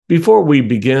Before we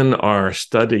begin our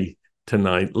study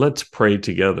tonight, let's pray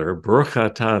together. Baruch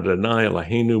atah Adonai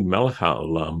Eloheinu melech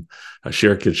haolam,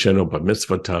 asher kidshenu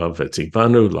b'mitzvotav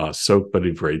etzivanu la'asok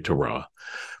b'divrei Torah.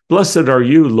 Blessed are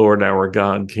you, Lord our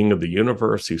God, King of the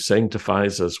universe, who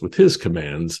sanctifies us with his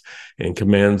commands and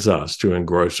commands us to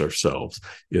engross ourselves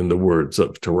in the words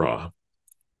of Torah.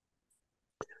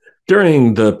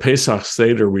 During the Pesach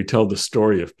Seder, we tell the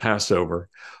story of Passover.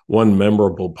 One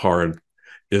memorable part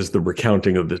is the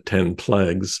recounting of the 10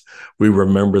 plagues. We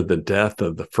remember the death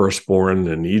of the firstborn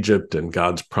in Egypt and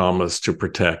God's promise to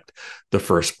protect the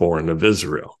firstborn of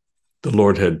Israel. The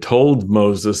Lord had told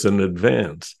Moses in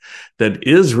advance that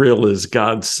Israel is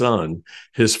God's son,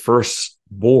 his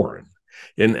firstborn.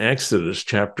 In Exodus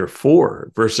chapter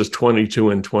 4, verses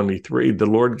 22 and 23, the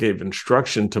Lord gave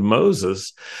instruction to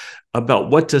Moses about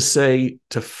what to say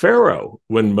to Pharaoh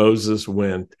when Moses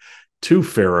went to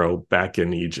Pharaoh back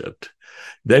in Egypt.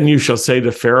 Then you shall say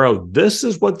to Pharaoh, this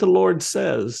is what the Lord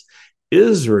says,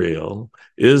 Israel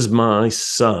is my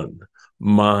son,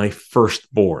 my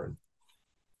firstborn.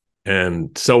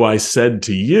 And so I said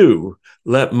to you,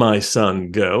 let my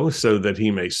son go so that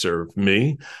he may serve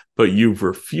me, but you've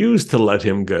refused to let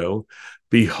him go.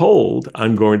 Behold,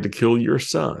 I'm going to kill your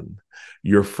son,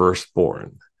 your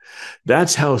firstborn.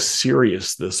 That's how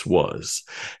serious this was.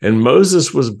 And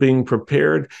Moses was being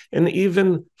prepared, and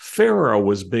even Pharaoh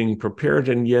was being prepared,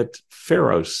 and yet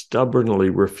Pharaoh stubbornly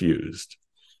refused.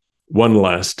 One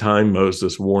last time,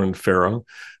 Moses warned Pharaoh.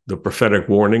 The prophetic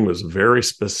warning was very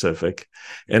specific,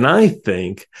 and I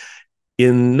think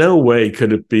in no way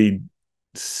could it be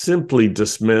simply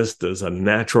dismissed as a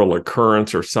natural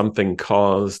occurrence or something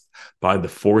caused by the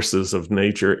forces of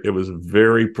nature. It was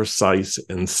very precise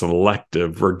and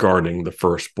selective regarding the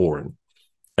firstborn.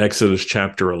 Exodus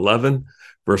chapter 11,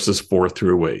 verses 4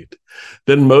 through 8.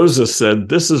 Then Moses said,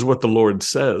 this is what the Lord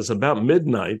says, about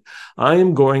midnight, I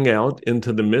am going out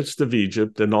into the midst of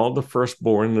Egypt, and all the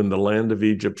firstborn in the land of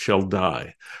Egypt shall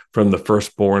die, from the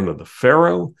firstborn of the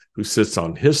Pharaoh, who sits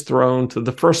on his throne, to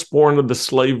the firstborn of the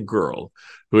slave girl,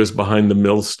 who is behind the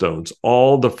millstones,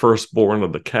 all the firstborn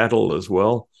of the cattle as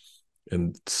well.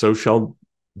 And so shall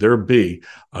there be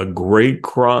a great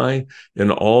cry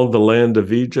in all the land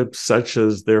of Egypt, such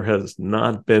as there has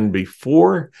not been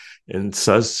before, and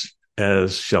such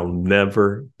as shall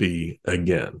never be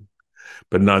again.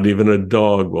 But not even a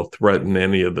dog will threaten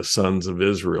any of the sons of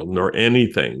Israel, nor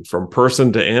anything from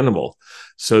person to animal,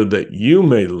 so that you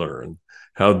may learn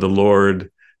how the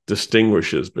Lord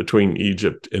distinguishes between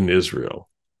Egypt and Israel.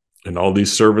 And all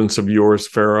these servants of yours,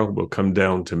 Pharaoh, will come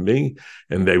down to me,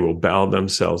 and they will bow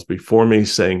themselves before me,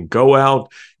 saying, go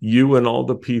out, you and all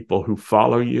the people who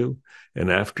follow you,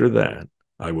 and after that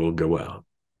I will go out.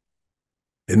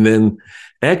 And then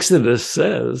Exodus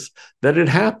says that it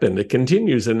happened. It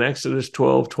continues in Exodus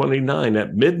 12:29.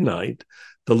 At midnight,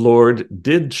 the Lord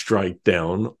did strike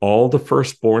down all the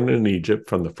firstborn in Egypt,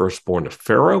 from the firstborn of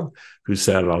Pharaoh, who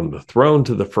sat on the throne,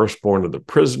 to the firstborn of the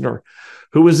prisoner,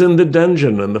 who was in the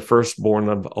dungeon, and the firstborn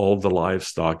of all the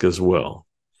livestock as well.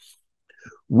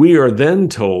 We are then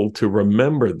told to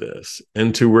remember this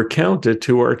and to recount it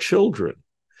to our children.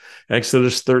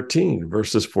 Exodus 13,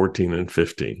 verses 14 and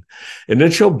 15. And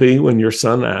it shall be when your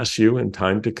son asks you in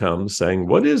time to come, saying,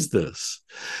 what is this?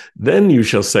 Then you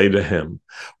shall say to him,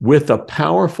 with a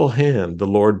powerful hand the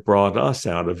Lord brought us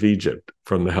out of Egypt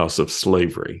from the house of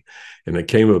slavery. And it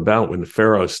came about when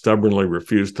Pharaoh stubbornly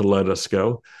refused to let us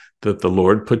go, that the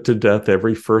Lord put to death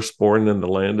every firstborn in the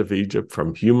land of Egypt,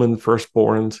 from human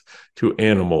firstborns to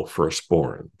animal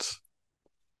firstborns.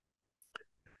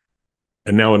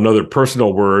 And now another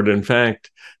personal word. In fact,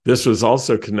 this was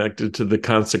also connected to the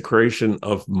consecration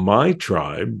of my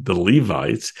tribe, the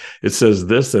Levites. It says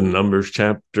this in Numbers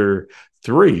chapter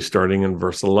 3, starting in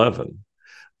verse 11.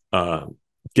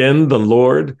 Again, the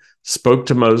Lord spoke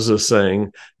to Moses,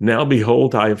 saying, now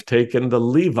behold, I have taken the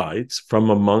Levites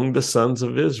from among the sons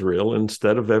of Israel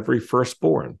instead of every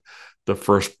firstborn, the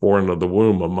firstborn of the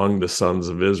womb among the sons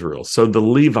of Israel. So the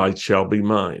Levites shall be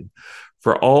mine.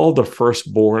 For all the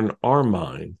firstborn are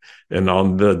mine. And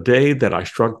on the day that I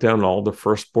struck down all the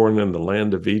firstborn in the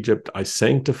land of Egypt, I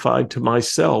sanctified to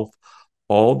myself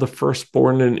all the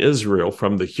firstborn in Israel,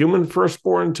 from the human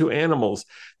firstborn to animals.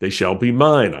 They shall be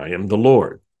mine. I am the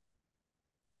Lord.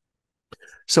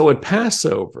 So at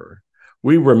Passover,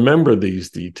 we remember these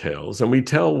details and we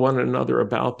tell one another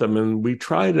about them, and we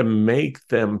try to make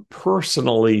them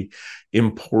personally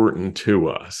important to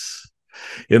us.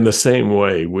 In the same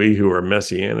way, we who are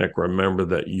Messianic remember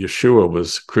that Yeshua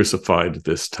was crucified at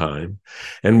this time,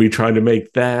 and we try to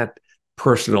make that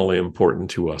personally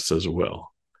important to us as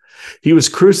well. He was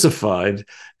crucified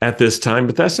at this time,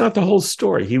 but that's not the whole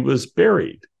story. He was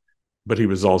buried, but he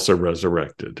was also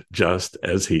resurrected, just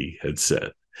as he had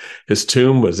said. His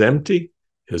tomb was empty,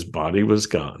 his body was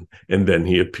gone, and then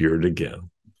he appeared again.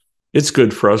 It's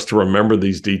good for us to remember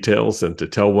these details and to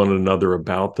tell one another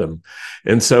about them.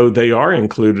 And so they are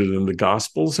included in the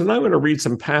Gospels. And I'm going to read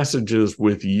some passages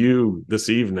with you this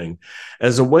evening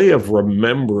as a way of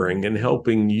remembering and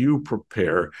helping you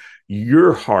prepare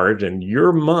your heart and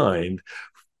your mind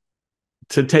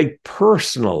to take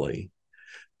personally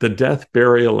the death,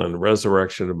 burial, and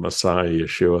resurrection of Messiah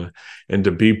Yeshua, and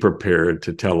to be prepared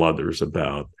to tell others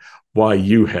about why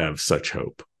you have such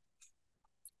hope.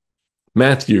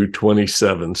 Matthew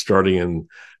 27, starting in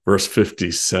verse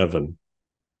 57.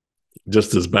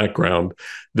 Just as background,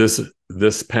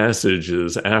 this passage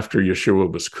is after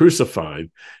Yeshua was crucified,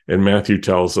 and Matthew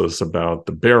tells us about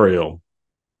the burial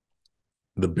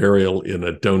in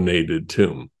a donated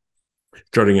tomb.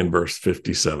 Starting in verse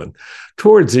 57.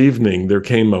 Towards evening, there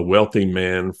came a wealthy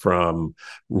man from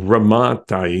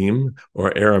Ramathaim,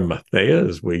 or Arimathea,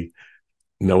 as we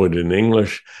know it in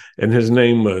English, and his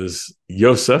name was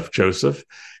Joseph,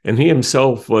 and he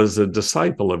himself was a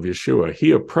disciple of Yeshua.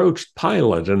 He approached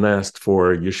Pilate and asked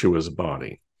for Yeshua's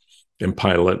body, and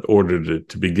Pilate ordered it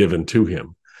to be given to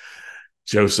him.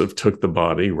 Joseph took the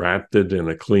body, wrapped it in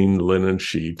a clean linen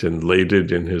sheet, and laid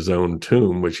it in his own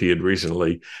tomb, which he had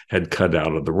recently had cut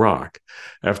out of the rock.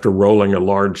 After rolling a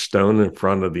large stone in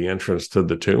front of the entrance to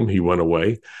the tomb, he went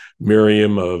away.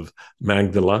 Miriam of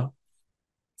Magdala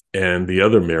and the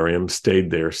other Miriam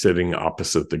stayed there sitting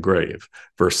opposite the grave.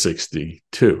 Verse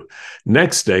 62.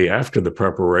 Next day, after the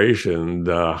preparation,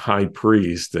 the high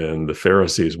priest and the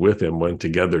Pharisees with him went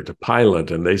together to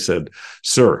Pilate, and they said,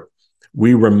 "Sir,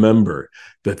 we remember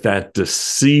that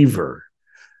deceiver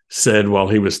said while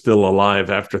he was still alive,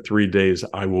 after 3 days,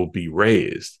 I will be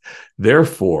raised.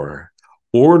 Therefore,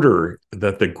 order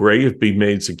that the grave be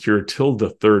made secure till the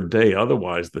third day.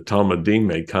 Otherwise, the Talmudim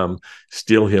may come,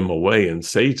 steal him away, and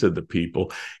say to the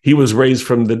people, he was raised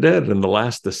from the dead, and the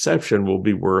last deception will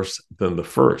be worse than the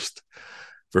first."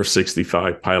 Verse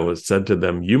 65, Pilate said to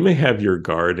them, "You may have your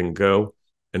guard and go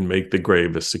and make the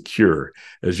grave as secure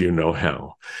as you know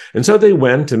how." And so they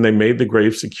went and they made the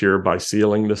grave secure by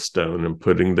sealing the stone and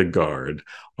putting the guard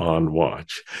on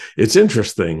watch. It's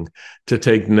interesting to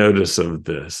take notice of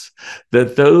this,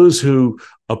 that those who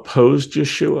opposed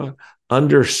Yeshua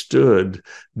understood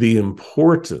the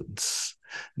importance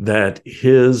that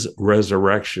his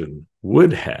resurrection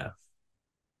would have.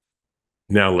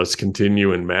 Now let's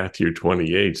continue in Matthew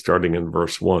 28, starting in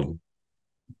verse 1.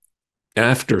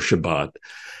 After Shabbat,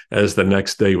 as the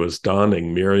next day was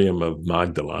dawning, Miriam of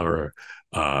Magdala,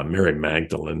 or Mary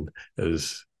Magdalene,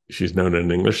 as she's known in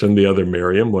English, and the other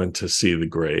Miriam went to see the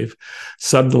grave.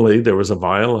 Suddenly there was a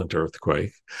violent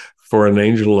earthquake, for an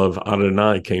angel of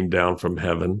Adonai came down from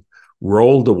heaven,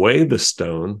 rolled away the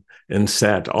stone, and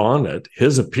sat on it.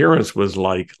 His appearance was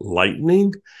like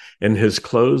lightning, and his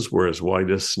clothes were as white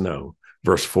as snow.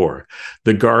 Verse 4,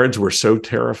 the guards were so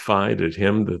terrified at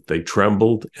him that they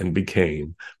trembled and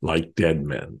became like dead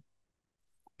men.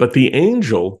 But the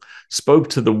angel spoke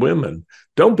to the women,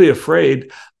 "Don't be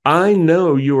afraid. I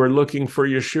know you are looking for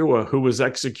Yeshua, who was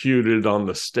executed on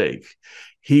the stake.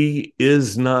 He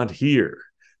is not here,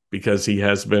 because he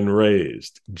has been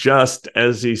raised, just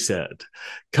as he said.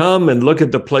 Come and look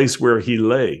at the place where he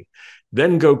lay.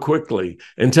 Then go quickly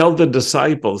and tell the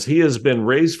disciples, he has been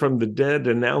raised from the dead,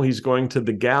 and now he's going to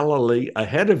the Galilee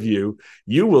ahead of you.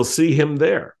 You will see him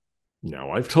there."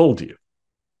 Now I've told you.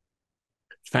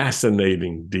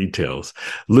 Fascinating details.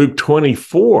 Luke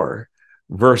 24,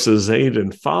 verses 8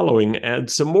 and following add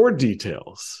some more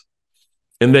details.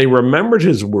 And they remembered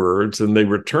his words, and they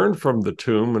returned from the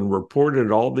tomb and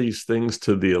reported all these things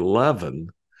to the 11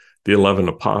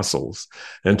 apostles,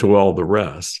 and to all the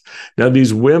rest. Now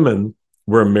these women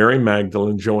were Mary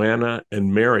Magdalene, Joanna,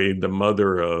 and Mary, the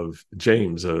mother of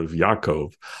James, of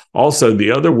Yaakov. Also,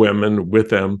 the other women with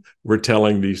them were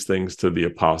telling these things to the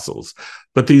apostles.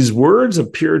 But these words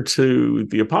appeared to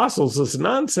the apostles as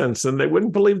nonsense, and they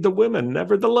wouldn't believe the women.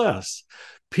 Nevertheless,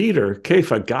 Peter,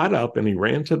 Kepha, got up and he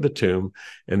ran to the tomb,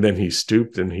 and then he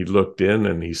stooped and he looked in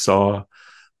and he saw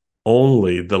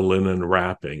only the linen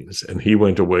wrappings, and he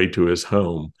went away to his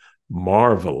home,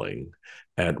 marveling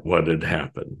at what had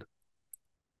happened.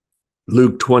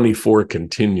 Luke 24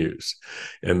 continues,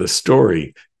 and the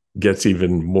story gets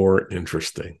even more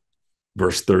interesting.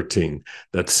 Verse 13,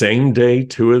 that same day,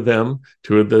 two of the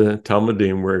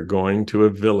Talmudim, were going to a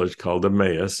village called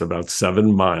Emmaus, about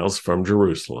 7 miles from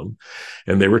Jerusalem,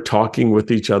 and they were talking with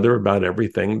each other about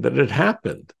everything that had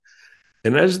happened.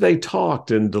 And as they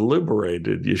talked and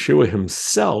deliberated, Yeshua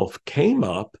himself came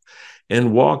up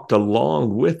and walked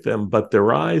along with them, but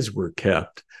their eyes were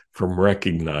kept from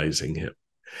recognizing him.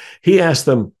 He asked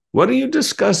them, "What are you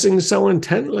discussing so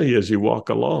intently as you walk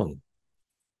along?"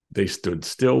 They stood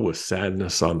still with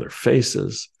sadness on their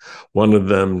faces. One of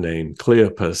them, named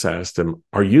Cleopas, asked him,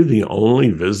 "Are you the only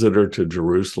visitor to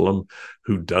Jerusalem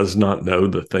who does not know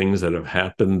the things that have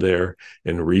happened there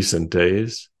in recent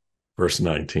days?" Verse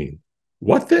 19.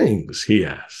 "What things?" he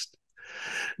asked.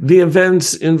 "The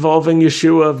events involving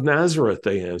Yeshua of Nazareth,"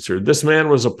 they answered. "This man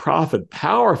was a prophet,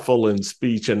 powerful in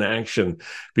speech and action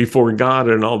before God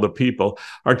and all the people.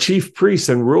 Our chief priests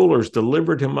and rulers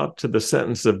delivered him up to the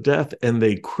sentence of death, and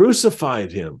they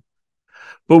crucified him.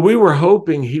 But we were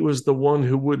hoping he was the one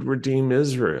who would redeem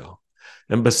Israel.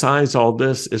 And besides all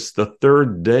this, it's the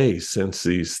third day since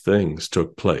these things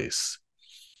took place.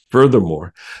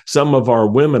 Furthermore, some of our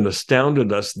women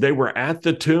astounded us. They were at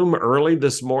the tomb early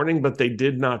this morning, but they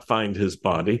did not find his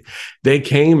body. They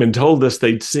came and told us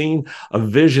they'd seen a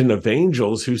vision of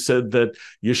angels who said that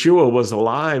Yeshua was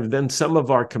alive. Then some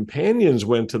of our companions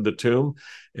went to the tomb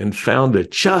and found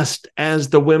it just as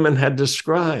the women had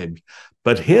described,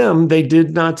 but him they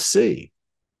did not see."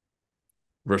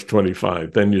 Verse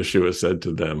 25, then Yeshua said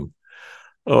to them,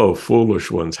 "Oh, foolish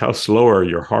ones, how slow are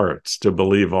your hearts to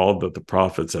believe all that the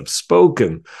prophets have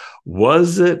spoken?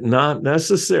 Was it not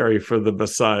necessary for the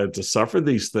Messiah to suffer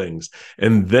these things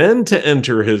and then to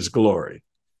enter his glory?"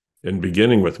 And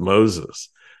beginning with Moses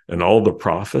and all the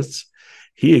prophets,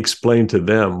 he explained to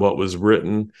them what was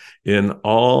written in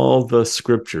all the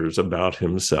scriptures about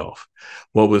himself,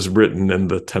 what was written in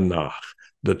the Tanakh,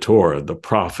 the Torah, the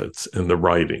prophets, and the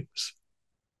writings.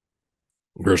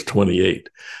 Verse 28,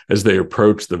 as they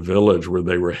approached the village where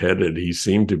they were headed, he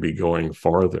seemed to be going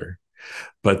farther.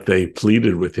 But they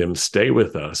pleaded with him, "Stay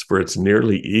with us, for it's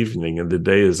nearly evening and the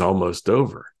day is almost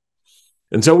over."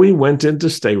 And so he went in to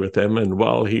stay with them, and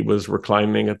while he was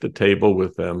reclining at the table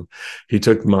with them, he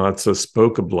took matzah,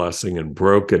 spoke a blessing, and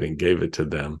broke it and gave it to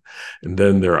them. And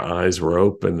then their eyes were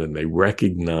opened and they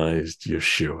recognized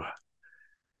Yeshua.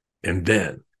 And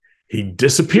then he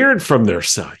disappeared from their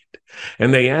sight.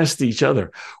 And they asked each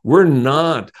other, "Were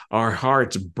not our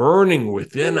hearts burning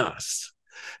within us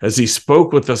as he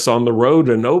spoke with us on the road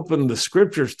and opened the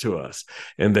scriptures to us?"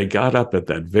 And they got up at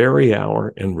that very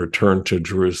hour and returned to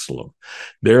Jerusalem.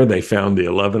 There they found the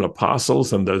 11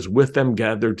 apostles and those with them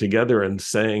gathered together and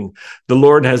saying, "The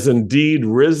Lord has indeed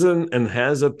risen and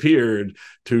has appeared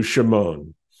to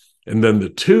Shimon." And then the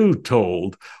two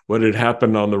told what had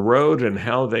happened on the road and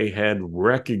how they had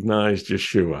recognized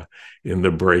Yeshua in the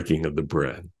breaking of the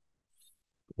bread.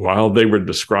 While they were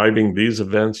describing these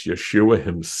events, Yeshua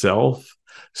himself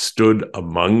stood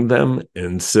among them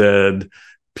and said,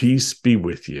 "Peace be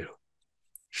with you.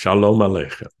 Shalom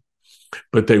Aleichem."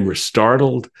 But they were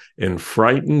startled and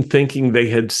frightened, thinking they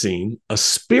had seen a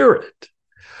spirit.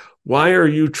 "Why are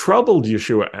you troubled?"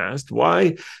 Yeshua asked.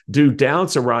 "Why do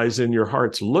doubts arise in your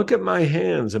hearts? Look at my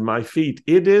hands and my feet.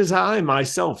 It is I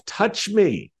myself. Touch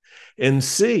me and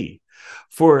see.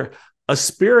 For a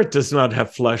spirit does not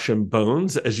have flesh and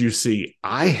bones, as you see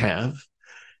I have."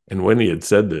 And when he had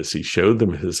said this, he showed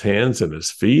them his hands and his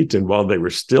feet. And while they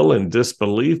were still in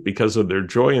disbelief because of their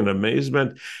joy and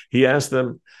amazement, he asked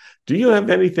them, "Do you have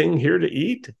anything here to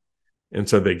eat?" And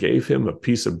so they gave him a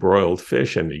piece of broiled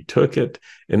fish, and he took it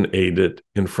and ate it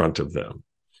in front of them.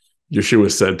 Yeshua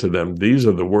said to them, "These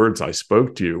are the words I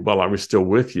spoke to you while I was still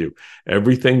with you.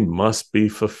 Everything must be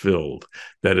fulfilled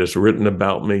that is written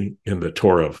about me in the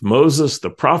Torah of Moses, the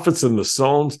prophets, and the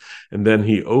Psalms." And then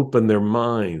he opened their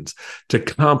minds to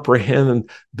comprehend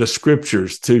the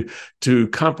scriptures, to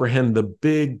comprehend the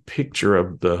big picture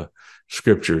of the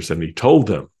scriptures. And he told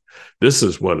them, "This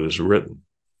is what is written.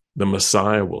 The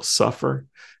Messiah will suffer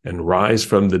and rise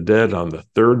from the dead on the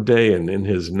third day, and in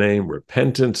his name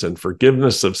repentance and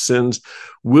forgiveness of sins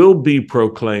will be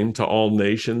proclaimed to all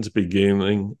nations,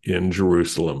 beginning in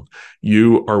Jerusalem.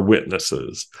 You are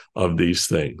witnesses of these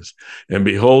things. And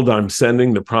behold, I'm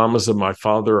sending the promise of my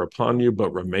Father upon you,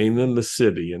 but remain in the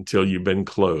city until you've been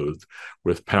clothed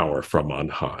with power from on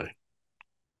high."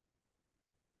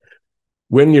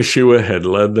 When Yeshua had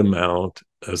led them out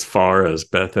as far as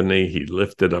Bethany, he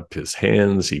lifted up his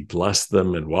hands, he blessed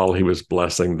them, and while he was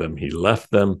blessing them, he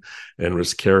left them and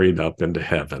was carried up into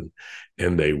heaven.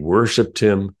 And they worshiped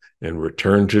him and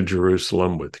returned to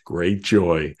Jerusalem with great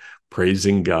joy,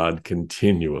 praising God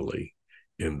continually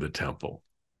in the temple.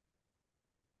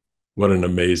 What an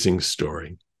amazing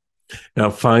story. Now,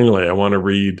 finally, I want to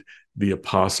read the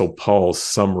Apostle Paul's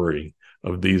summary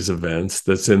of these events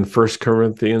that's in 1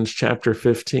 Corinthians chapter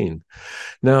 15.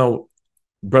 Now,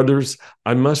 Brothers,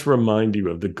 I must remind you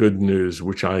of the good news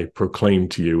which I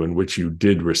proclaimed to you and which you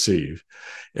did receive,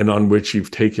 and on which you've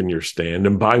taken your stand,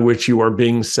 and by which you are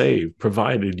being saved,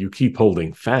 provided you keep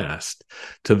holding fast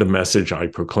to the message I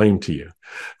proclaimed to you.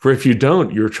 For if you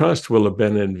don't, your trust will have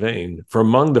been in vain. For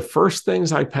among the first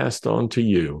things I passed on to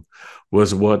you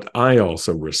was what I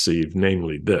also received,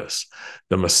 namely this: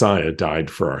 the Messiah died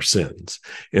for our sins,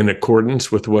 in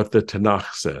accordance with what the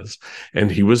Tanakh says, and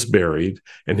he was buried,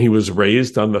 and he was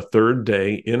raised on the third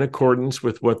day in accordance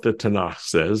with what the Tanakh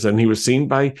says, and he was seen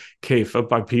by Kepha,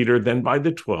 by Peter, then by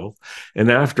the 12,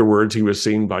 and afterwards he was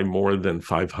seen by more than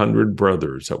 500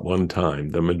 brothers at one time,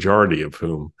 the majority of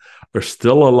whom are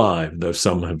still alive, though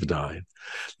some have died.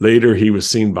 Later he was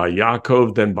seen by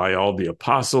Yaakov, then by all the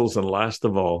apostles, and last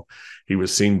of all, he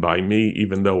was seen by me,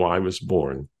 even though I was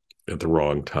born at the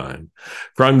wrong time.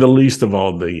 For I'm the least of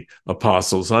all the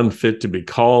apostles, unfit to be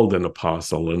called an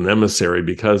apostle, an emissary,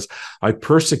 because I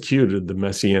persecuted the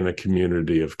Messianic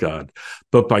community of God.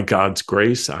 But by God's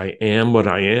grace, I am what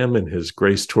I am, and his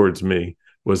grace towards me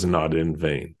was not in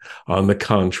vain. On the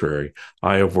contrary,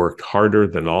 I have worked harder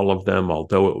than all of them,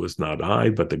 although it was not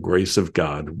I, but the grace of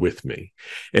God with me.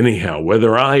 Anyhow,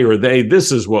 whether I or they,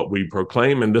 this is what we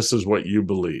proclaim, and this is what you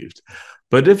believed.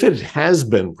 But if it has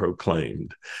been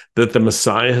proclaimed that the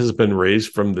Messiah has been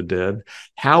raised from the dead,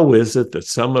 how is it that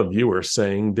some of you are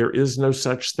saying there is no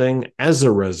such thing as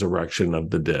a resurrection of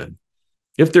the dead?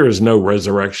 If there is no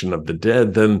resurrection of the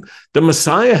dead, then the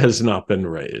Messiah has not been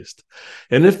raised.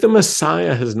 And if the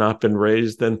Messiah has not been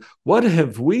raised, then what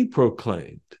have we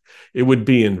proclaimed? It would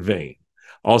be in vain.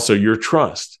 Also, your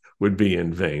trust would be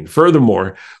in vain.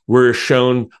 Furthermore, we're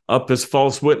shown up as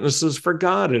false witnesses for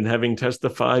God, and having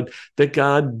testified that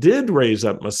God did raise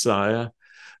up Messiah,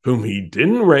 whom he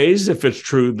didn't raise, if it's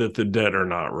true that the dead are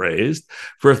not raised.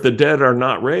 For if the dead are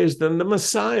not raised, then the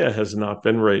Messiah has not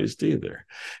been raised either.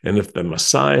 And if the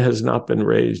Messiah has not been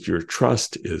raised, your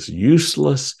trust is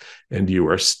useless, and you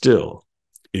are still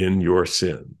in your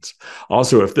sins.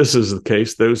 Also, if this is the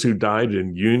case, those who died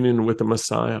in union with the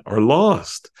Messiah are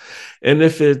lost. And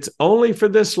if it's only for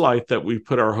this life that we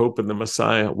put our hope in the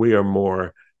Messiah, we are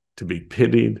more to be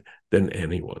pitied than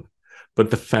anyone. But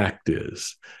the fact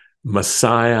is,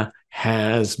 Messiah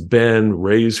has been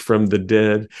raised from the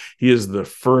dead. He is the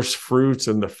first fruits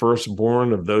and the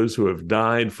firstborn of those who have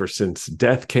died. For since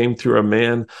death came through a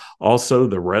man, also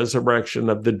the resurrection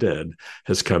of the dead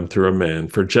has come through a man.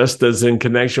 For just as in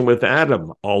connection with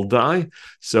Adam, all die,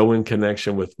 so in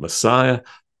connection with Messiah,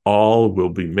 all will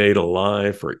be made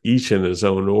alive, for each in his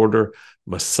own order.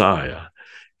 Messiah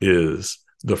is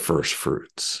the first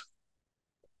fruits.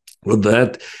 Well,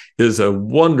 that is a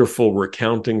wonderful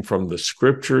recounting from the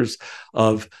scriptures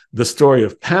of the story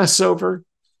of Passover,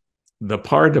 the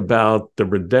part about the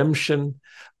redemption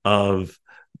of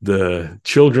the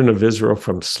children of Israel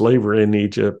from slavery in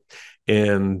Egypt,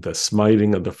 and the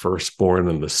smiting of the firstborn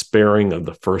and the sparing of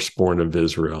the firstborn of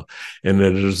Israel. And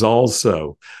it is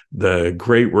also the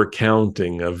great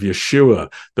recounting of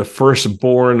Yeshua, the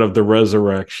firstborn of the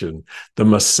resurrection, the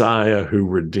Messiah who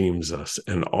redeems us,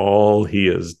 and all he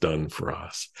has done for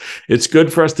us. It's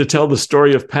good for us to tell the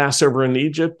story of Passover in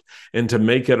Egypt and to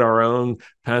make it our own.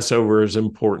 Passover is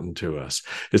important to us.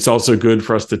 It's also good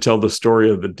for us to tell the story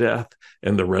of the death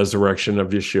and the resurrection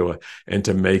of Yeshua and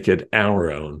to make it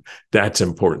our own. That's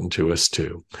important to us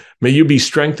too. May you be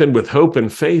strengthened with hope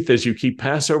and faith as you keep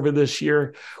Passover this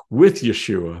year with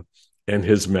Yeshua and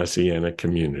his Messianic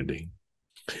community.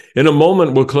 In a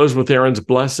moment, we'll close with Aaron's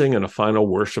blessing and a final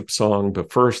worship song.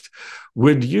 But first,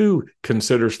 would you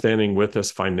consider standing with us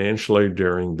financially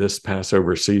during this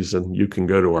Passover season? You can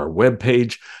go to our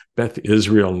webpage,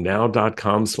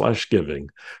 bethisraelnow.com/giving,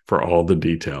 for all the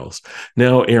details.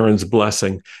 Now, Aaron's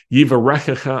blessing.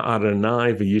 Yivarechecha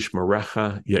Adonai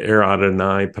v'yishmerecha, Ye'er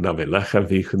Adonai panavelecha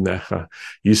v'yichunecha,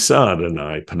 Yisa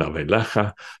Adonai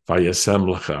panavelecha v'yasem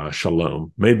lecha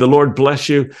shalom. May the Lord bless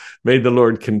you. May the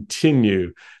Lord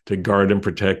continue to guard and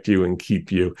protect you and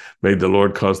keep you. May the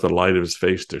Lord cause the light of his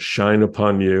face to shine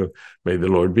upon you. May the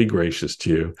Lord be gracious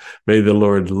to you. May the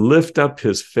Lord lift up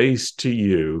his face to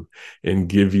you and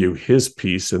give you his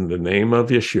peace in the name of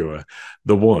Yeshua,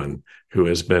 the one who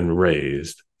has been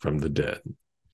raised from the dead.